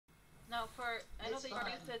Now, I know It's that you fun.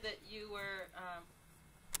 already said that you were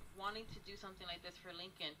wanting to do something like this for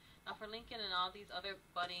Lincoln. Now, for Lincoln and all these other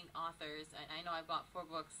budding authors, I know I bought 4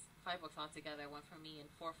 books, 5 books altogether, one for me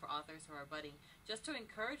and 4 for authors who are budding, just to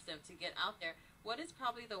encourage them to get out there. What is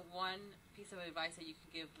probably the one piece of advice that you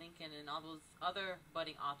could give Lincoln and all those other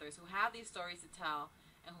budding authors who have these stories to tell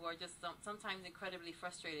and who are just sometimes incredibly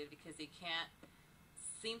frustrated because they can't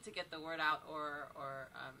seem to get the word out or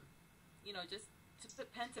just to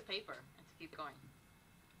put pen to paper and to keep going?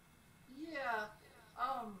 Yeah.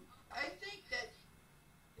 I think that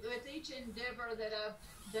with each endeavor that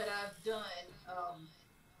I've done,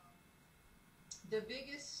 the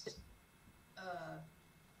biggest uh,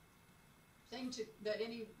 thing that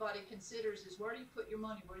anybody considers is where do you put your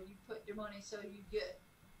money? Where do you put your money so you get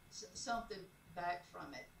something back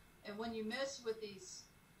from it? And when you mess with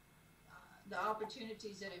the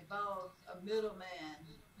opportunities that involve a middleman,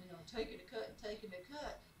 taking a cut and taking a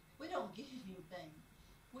cut, we don't get anything.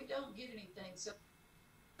 We don't get anything. So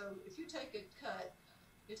if you take a cut,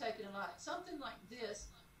 you're taking a lot. Something like this,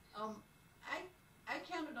 um, I I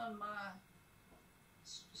counted on my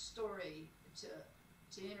story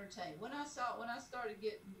to entertain. When I started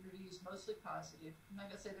getting reviews, mostly positive.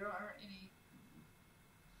 Like I said, there aren't any.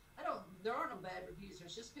 There are no bad reviews.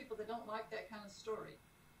 There's just people that don't like that kind of story.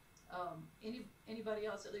 Anybody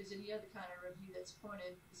else that leaves any other kind of review that's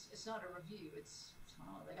pointed, it's not a review. It's, I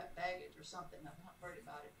don't know, they got baggage or something. I'm not worried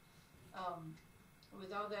about it. Um,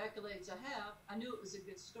 with all the accolades I have, I knew it was a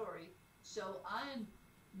good story. So I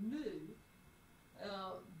knew,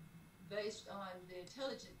 uh, based on the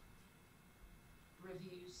intelligent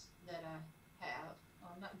reviews that I have,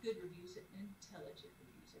 not good reviews, intelligent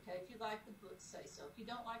reviews. Okay, if you like the book, say so. If you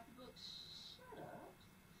don't like the book, shut up.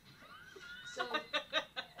 So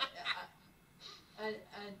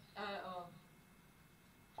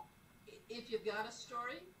if you've got a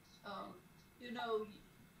story, um, you know,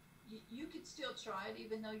 you could still try it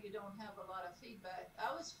even though you don't have a lot of feedback.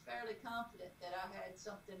 I was fairly confident that I had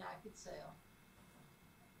something I could sell,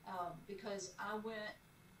 because I went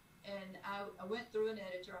through an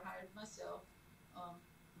editor. I hired myself. Um,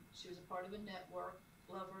 she was a part of a network.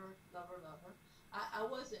 Love her, love her, love her. I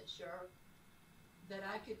wasn't sure that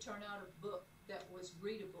I could turn out a book that was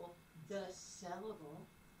readable, thus sellable.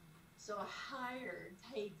 So I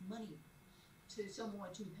paid money to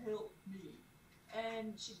someone to help me.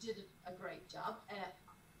 And she did a great job,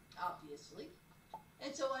 obviously.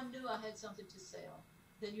 And so I knew I had something to sell.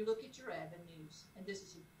 Then you look at your avenues, and this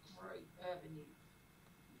is a great avenue,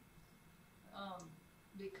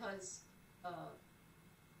 because uh,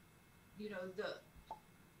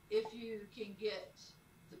 if you can get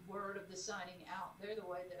the word of the signing out there, the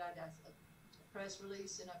way that I did a press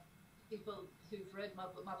release and people who've read my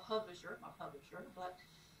publisher, but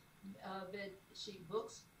bed sheet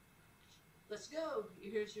books. Let's go.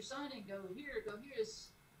 Here's your signing. Go here. Go here.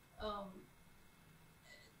 Um,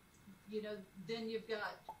 then you've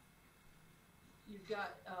got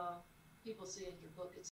people seeing your book. It's